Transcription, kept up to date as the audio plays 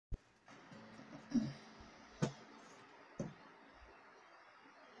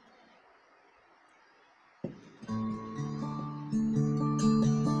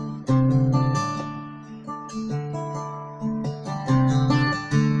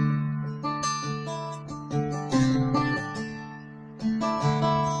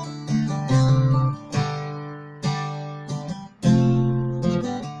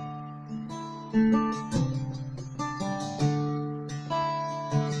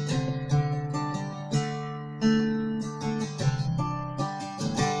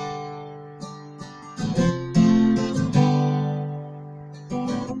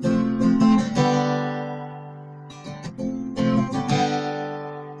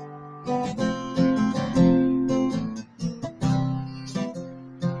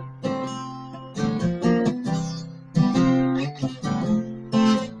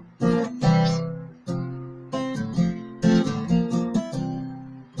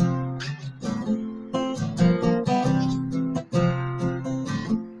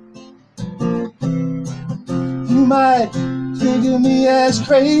might think of me as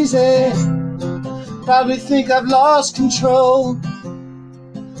crazy, probably think I've lost control.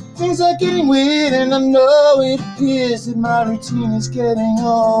 Things are getting weird and I know it appears that my routine is getting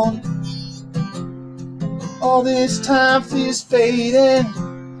old. All this time feels fading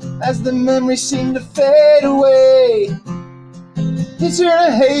as the memories seem to fade away. It's in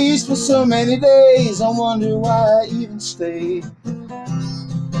a haze for so many days, I wonder why I even stay.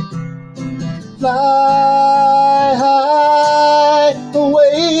 Fly high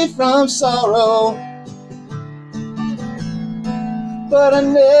away from sorrow, but I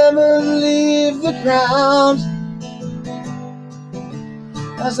never leave the ground.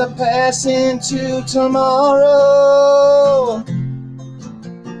 As I pass into tomorrow,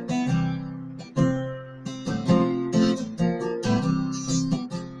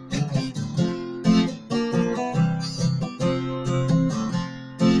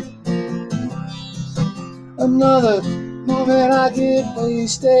 another moment I get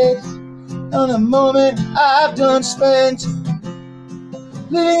wasted, another moment I've done spent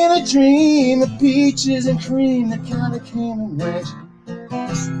living in a dream of peaches and cream that kinda came and went.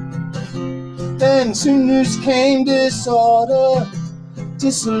 Then soon news came, disorder,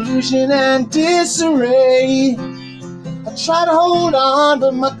 disillusion and disarray. I try to hold on,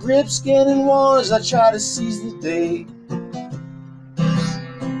 but my grip's getting worn as I try to seize the day.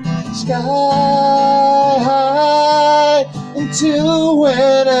 Sky high until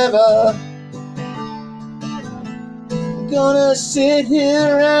whenever, I'm gonna sit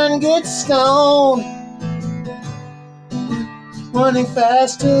here and get stoned, running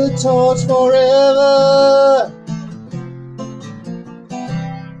faster towards forever.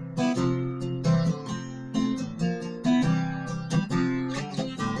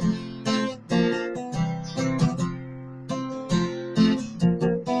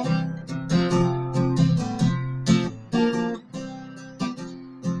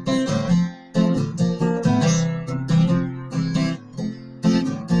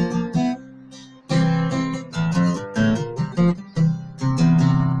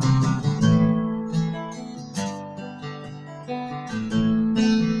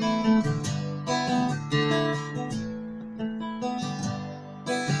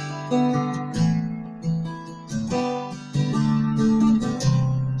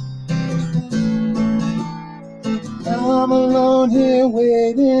 I'm alone here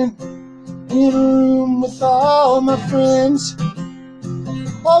waiting in a room with all my friends,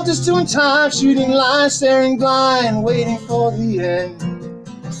 all just doing time, shooting lines, staring blind, waiting for the end.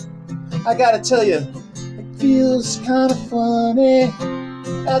 I gotta tell you, it feels kind of funny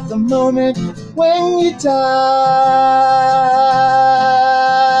at the moment when you die.